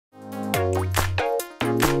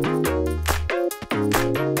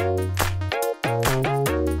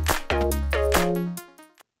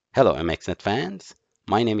Hello, MXNet fans.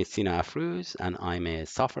 My name is Sina Afruz, and I'm a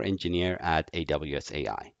software engineer at AWS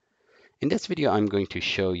AI. In this video, I'm going to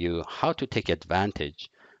show you how to take advantage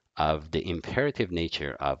of the imperative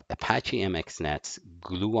nature of Apache MXNet's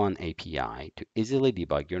Gluon API to easily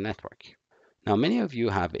debug your network. Now, many of you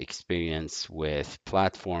have experience with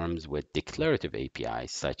platforms with declarative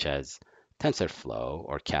APIs such as TensorFlow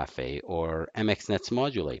or Caffe or MXNet's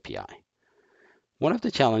module API. One of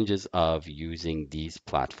the challenges of using these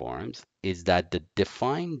platforms is that the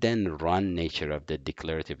define then run nature of the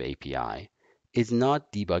declarative API is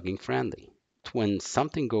not debugging friendly. When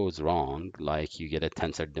something goes wrong, like you get a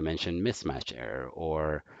tensor dimension mismatch error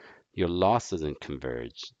or your loss doesn't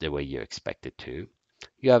converge the way you expect it to,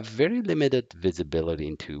 you have very limited visibility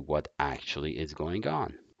into what actually is going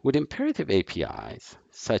on. With imperative APIs,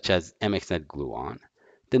 such as MXNet Gluon,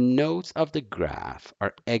 the nodes of the graph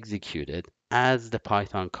are executed as the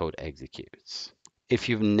Python code executes. If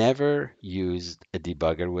you've never used a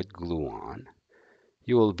debugger with Gluon,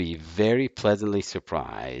 you will be very pleasantly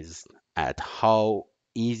surprised at how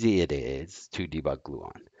easy it is to debug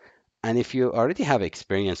Gluon. And if you already have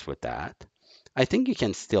experience with that, I think you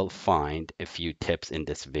can still find a few tips in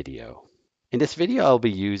this video. In this video, I'll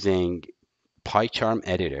be using PyCharm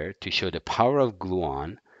editor to show the power of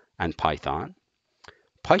Gluon and Python.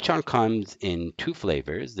 PyCharm comes in two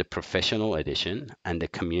flavors, the professional edition and the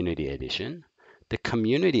community edition. The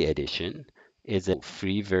community edition is a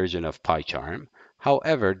free version of PyCharm.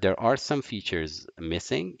 However, there are some features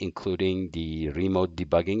missing, including the remote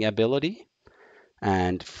debugging ability.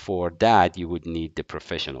 And for that, you would need the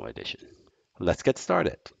professional edition. Let's get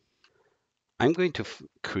started. I'm going to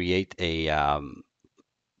create a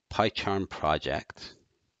PyCharm project.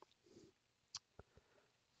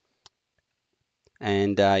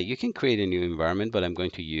 And you can create a new environment, but I'm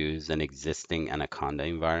going to use an existing Anaconda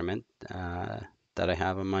environment that I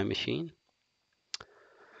have on my machine.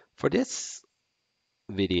 For this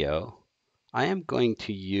video, I am going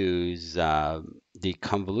to use the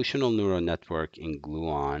convolutional neural network in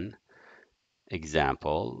Gluon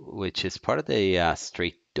example, which is part of the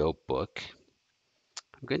straight dope book.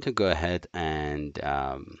 I'm going to go ahead and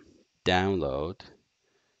download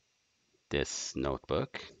this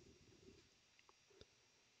notebook.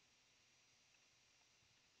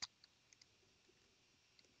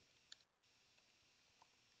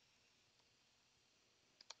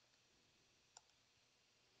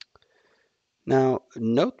 Now,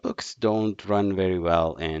 notebooks don't run very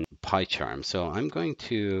well in PyCharm, so I'm going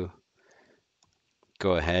to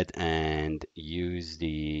go ahead and use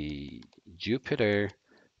the Jupyter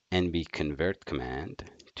NB convert command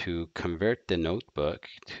to convert the notebook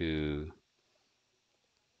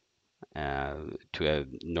uh, to a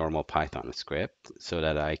normal Python script so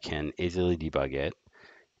that I can easily debug it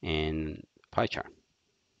in PyCharm.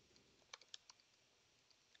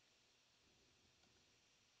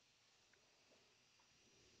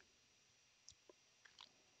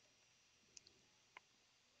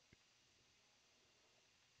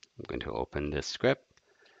 I'm going to open this script.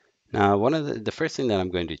 Now, one of the first thing that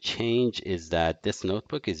I'm going to change is that this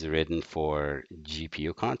notebook is written for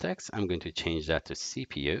GPU context. I'm going to change that to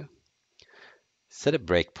CPU. Set a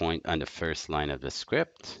breakpoint on the first line of the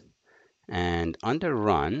script. And under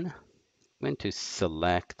run, I'm going to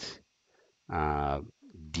select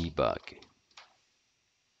debug.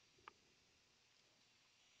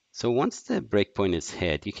 So once the breakpoint is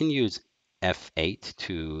hit, you can use F8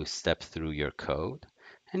 to step through your code.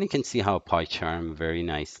 And you can see how PyCharm very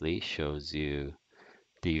nicely shows you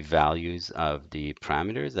the values of the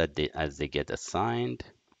parameters as they get assigned.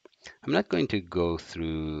 I'm not going to go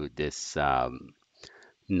through this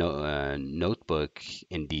notebook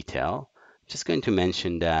in detail. I'm just going to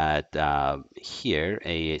mention that here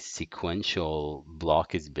a sequential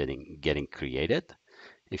block is getting created.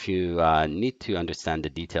 If you need to understand the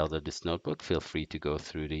details of this notebook, feel free to go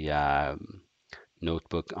through the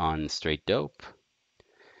notebook on straight dope.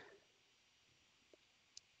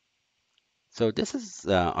 So this is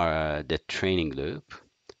the training loop.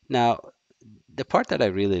 Now, the part that I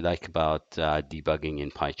really like about debugging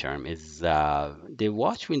in PyCharm is the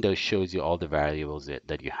watch window shows you all the variables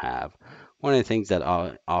that you have. One of the things that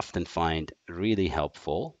I often find really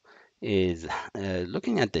helpful is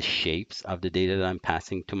looking at the shapes of the data that I'm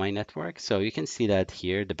passing to my network. So you can see that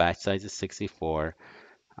here the batch size is 64,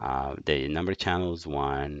 the number of channels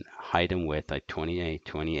 1, height and width at 28,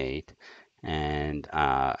 28. And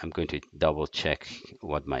I'm going to double check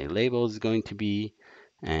what my label is going to be.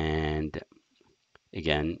 And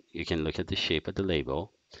again, you can look at the shape of the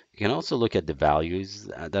label. You can also look at the values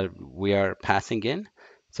that we are passing in.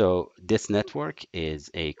 So this network is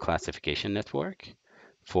a classification network.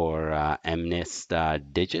 for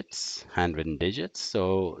MNIST digits, handwritten digits.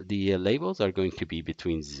 So the labels are going to be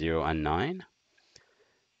between 0 and 9.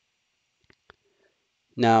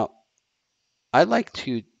 Now, I like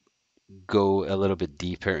to go a little bit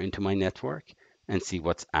deeper into my network and see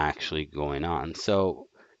what's actually going on. So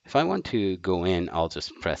if I want to go in, I'll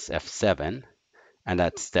just press F7 and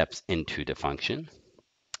that steps into the function.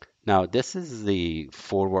 Now, this is the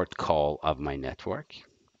forward call of my network.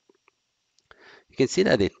 You can see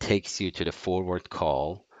that it takes you to the forward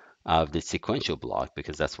call of the sequential block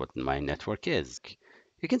because that's what my network is.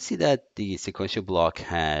 You can see that the sequential block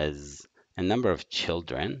has a number of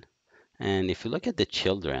children. And if you look at the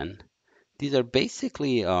children, these are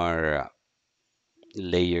basically our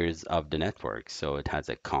layers of the network. So it has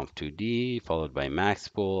a conv2d followed by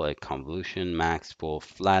maxpool, a convolution, maxpool,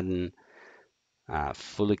 flatten,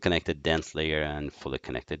 fully connected dense layer, and fully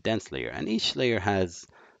connected dense layer. And each layer has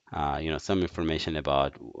some information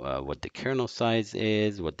about what the kernel size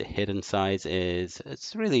is, what the hidden size is.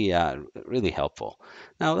 It's really helpful.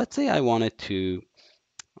 Now, let's say I wanted to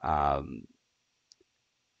um,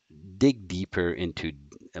 dig deeper into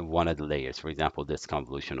one of the layers, for example, this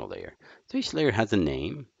convolutional layer. So each layer has a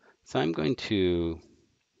name. So I'm going to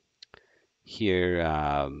here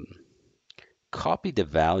copy the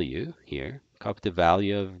value here, copy the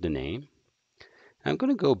value of the name. I'm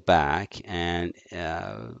going to go back and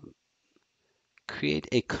create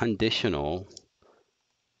a conditional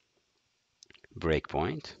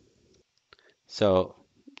breakpoint. So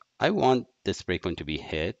I want this breakpoint to be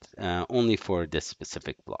hit only for this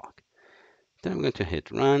specific block. Then I'm going to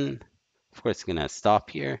hit run. Of course, it's going to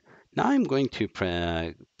stop here. Now I'm going to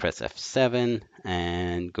press F7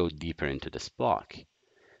 and go deeper into this block.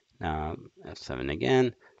 Now F7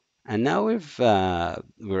 again. And now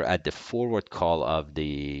we're at the forward call of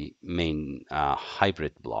the main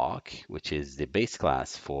hybrid block, which is the base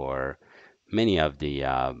class for many of the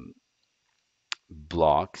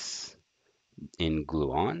blocks in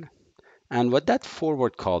Gluon. And what that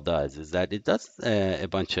forward call does is that it does a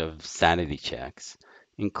bunch of sanity checks,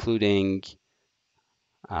 including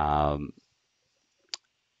um,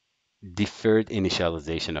 deferred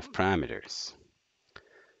initialization of parameters.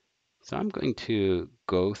 So I'm going to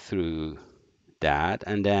go through that,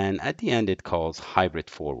 and then at the end it calls hybrid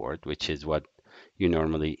forward, which is what you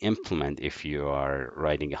normally implement if you are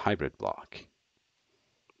writing a hybrid block.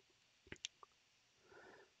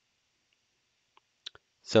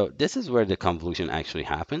 So this is where the convolution actually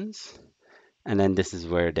happens, and then this is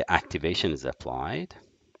where the activation is applied.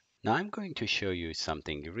 Now I'm going to show you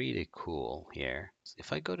something really cool here.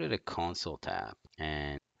 If I go to the console tab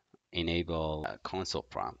and enable a console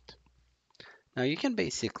prompt, now you can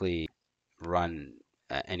basically run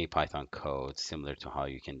any Python code similar to how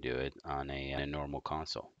you can do it on a normal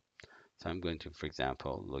console. So I'm going to, for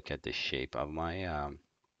example, look at the shape of my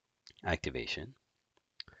activation.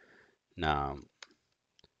 Now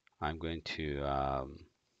I'm going to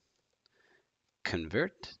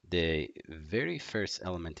convert the very first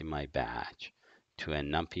element in my batch to a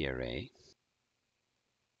numpy array.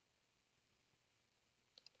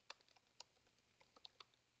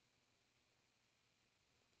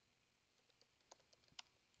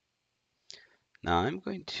 Now I'm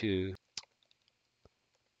going to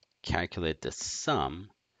calculate the sum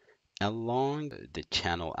along the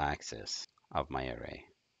channel axis of my array.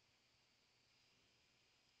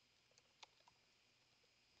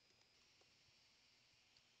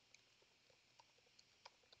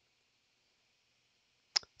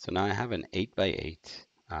 So now I have an 8 by 8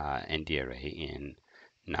 ND array in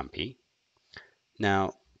NumPy.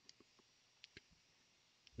 Now,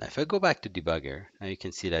 if I go back to debugger, now you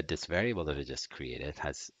can see that this variable that I just created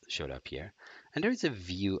has showed up here. And there is a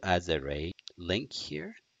view as array link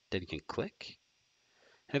here that you can click.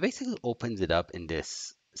 And it basically opens it up in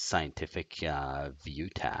this scientific view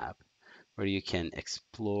tab where you can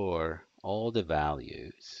explore all the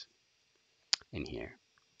values in here.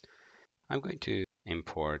 I'm going to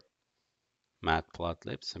import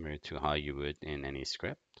matplotlib similar to how you would in any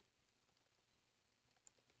script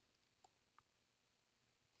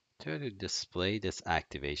to display this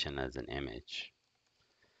activation as an image.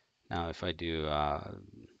 Now if I do I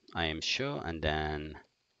am show and then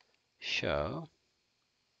show,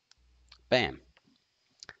 bam.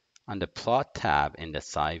 On the plot tab in the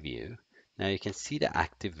side view, now you can see the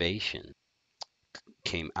activation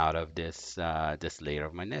came out of this layer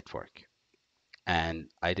of my network. And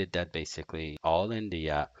I did that basically all in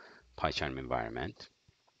the PyCharm environment.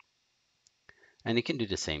 And you can do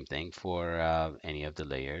the same thing for any of the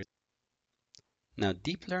layers. Now,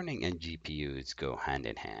 deep learning and GPUs go hand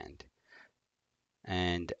in hand.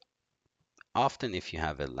 And often if you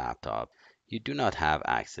have a laptop, you do not have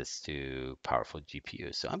access to powerful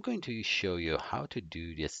GPUs. So I'm going to show you how to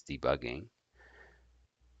do this debugging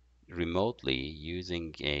remotely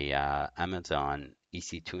using a Amazon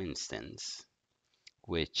EC2 instance,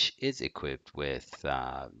 which is equipped with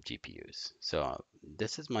GPUs. So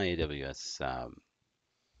this is my AWS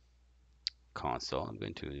console. I'm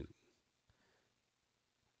going to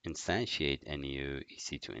instantiate a new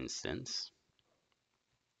EC2 instance.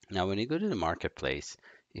 Now, when you go to the marketplace,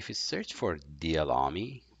 if you search for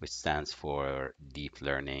DLAMI, which stands for Deep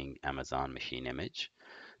Learning Amazon Machine Image,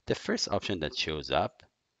 the first option that shows up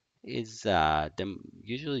is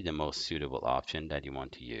usually the most suitable option that you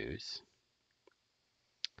want to use.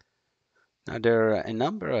 Now, there are a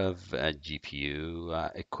number of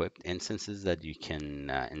GPU equipped instances that you can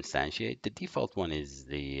instantiate. The default one is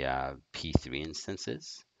the P3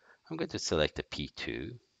 instances. I'm going to select the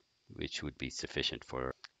P2, which would be sufficient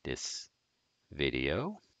for this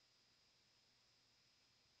video.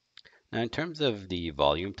 Now, in terms of the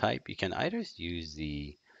volume type, you can either use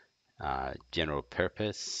the general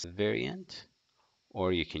purpose variant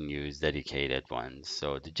or you can use dedicated ones.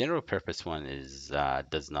 So the general purpose one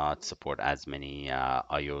does not support as many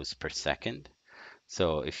IOs per second.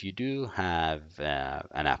 So if you do have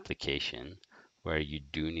an application where you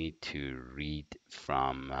do need to read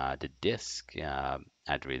from the disk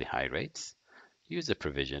at really high rates, use the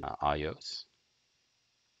provision IOs.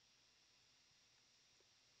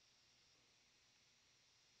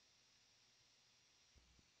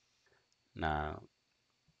 Now,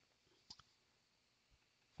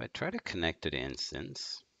 if I try to connect to the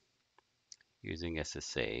instance using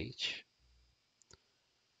SSH,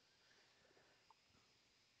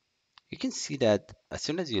 you can see that as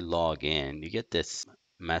soon as you log in, you get this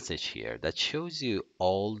message here that shows you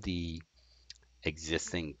all the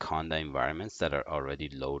existing Conda environments that are already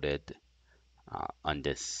loaded on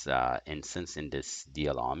this instance in this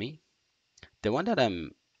DLAMI. The one that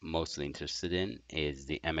I'm mostly interested in is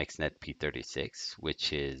the MXNet P36,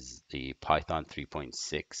 which is the Python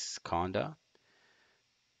 3.6 Conda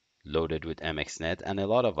loaded with MXNet and a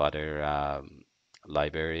lot of other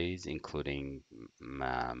libraries, including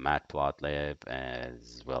Matplotlib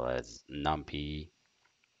as well as NumPy.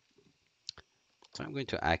 So I'm going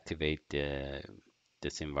to activate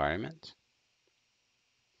this environment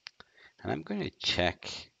and I'm going to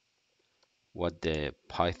check what the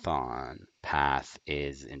Python path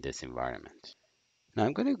is in this environment. Now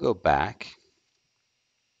I'm going to go back,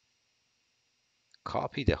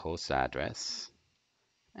 copy the host address,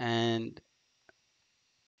 and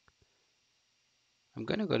I'm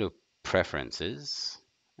going to go to Preferences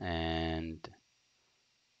and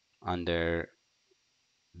under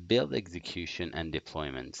Build Execution and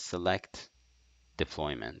Deployment, select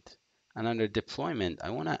Deployment. And under Deployment, I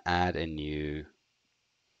want to add a new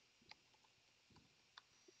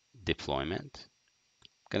deployment.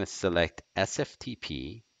 I'm going to select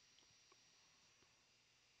SFTP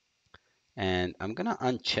and I'm going to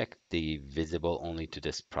uncheck the visible only to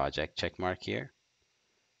this project checkmark here.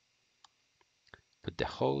 Put the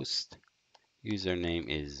host, username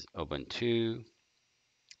is Ubuntu,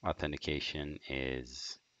 authentication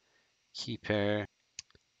is Keeper.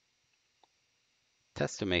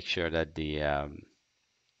 Test to make sure that the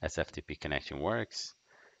SFTP connection works.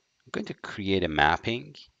 I'm going to create a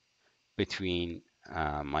mapping between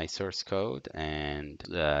my source code and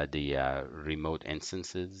the remote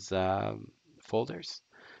instances folders.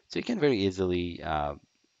 So you can very easily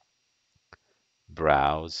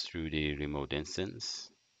browse through the remote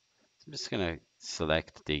instance. So I'm just going to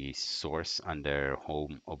select the source under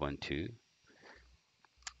Home Ubuntu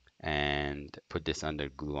and put this under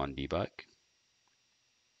Gluon debug.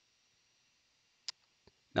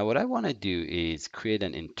 Now what I want to do is create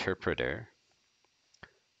an interpreter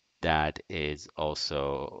that is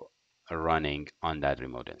also running on that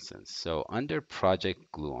remote instance. So under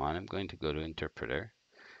Project Gluon, I'm going to go to Interpreter,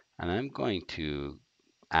 and I'm going to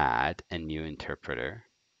add a new interpreter.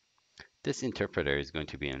 This interpreter is going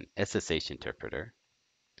to be an SSH interpreter,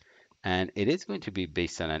 and it is going to be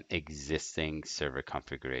based on an existing server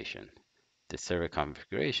configuration. The server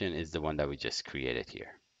configuration is the one that we just created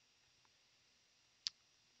here.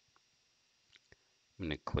 I'm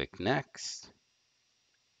going to click Next.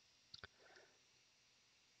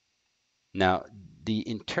 Now, the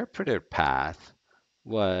interpreter path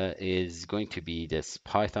is going to be this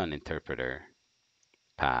Python interpreter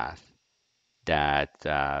path that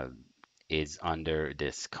is under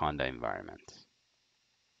this Conda environment.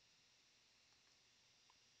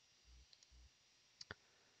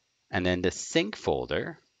 And then the sync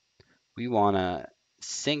folder, we want to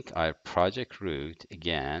sync our project root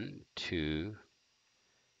again to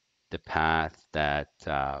the path that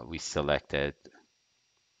we selected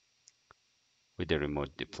with the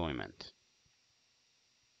remote deployment.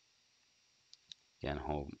 Again,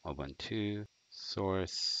 home Ubuntu,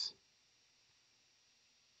 source,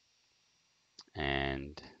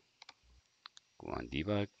 and Gluon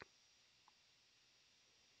debug.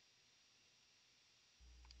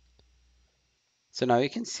 So now you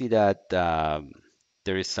can see that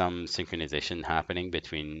there is some synchronization happening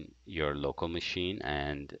between your local machine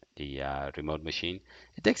and the remote machine.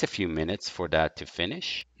 It takes a few minutes for that to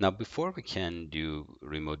finish. Now, before we can do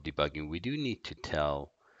remote debugging, we do need to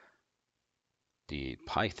tell the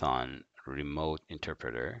Python remote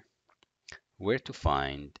interpreter where to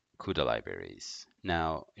find CUDA libraries.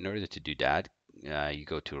 Now, in order to do that, you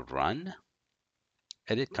go to Run,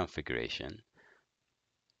 Edit Configuration,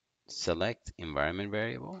 select Environment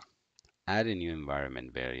Variable, add a new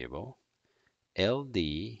environment variable,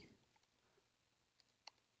 LD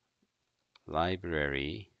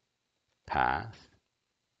library path,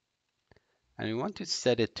 and we want to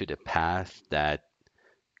set it to the path that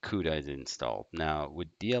CUDA is installed. Now, with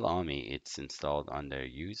DLAMI, it's installed under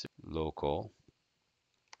user local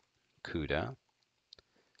CUDA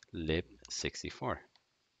lib64.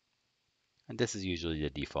 And this is usually the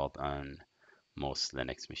default on most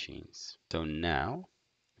Linux machines. So now,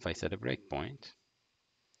 if I set a breakpoint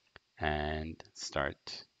and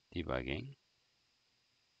start debugging,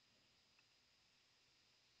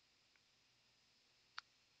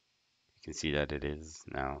 you can see that it is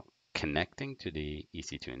now connecting to the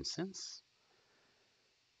EC2 instance.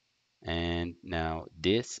 And now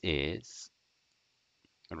this is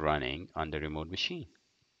running on the remote machine.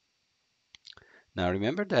 Now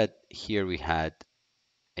remember that here we had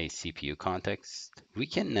a CPU context. We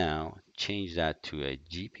can now change that to a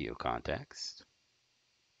GPU context.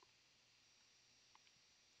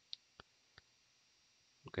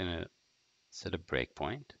 I'm gonna set a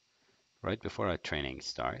breakpoint right before our training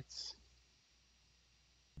starts.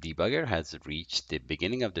 Debugger has reached the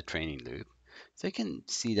beginning of the training loop. So you can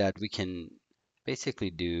see that we can basically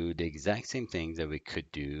do the exact same things that we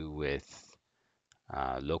could do with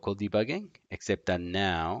local debugging, except that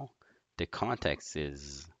now the context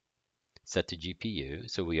is set to GPU.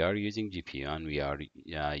 So we are using GPU and we are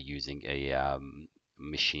using a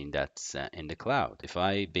machine that's in the cloud. If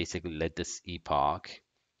I basically let this epoch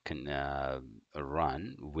can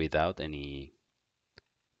run without any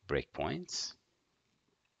breakpoints,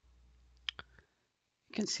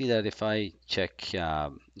 you can see that if I check,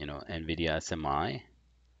 NVIDIA SMI,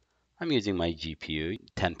 I'm using my GPU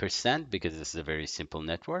 10% because this is a very simple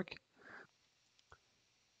network.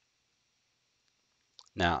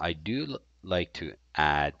 Now, I do like to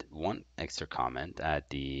add one extra comment at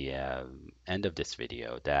the end of this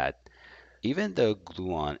video that even though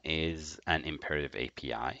Gluon is an imperative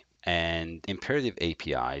API, and imperative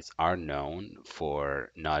APIs are known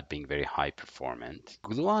for not being very high performant,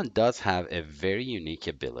 Gluon does have a very unique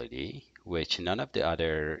ability which none of the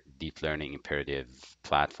other deep learning imperative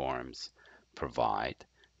platforms provide,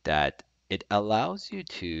 that it allows you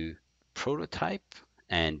to prototype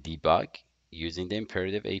and debug using the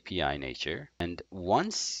imperative API nature. And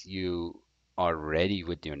once you are ready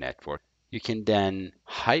with your network, you can then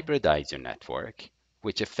hybridize your network,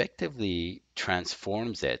 which effectively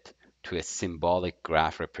transforms it to a symbolic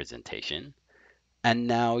graph representation. And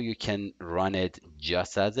now you can run it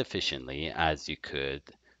just as efficiently as you could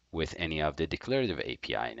with any of the declarative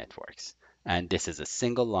API networks. And this is a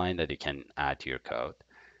single line that you can add to your code.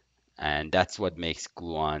 And that's what makes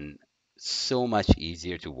Gluon so much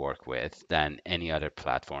easier to work with than any other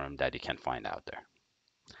platform that you can find out there.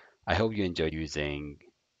 I hope you enjoyed using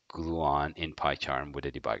Gluon in PyCharm with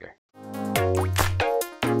a debugger.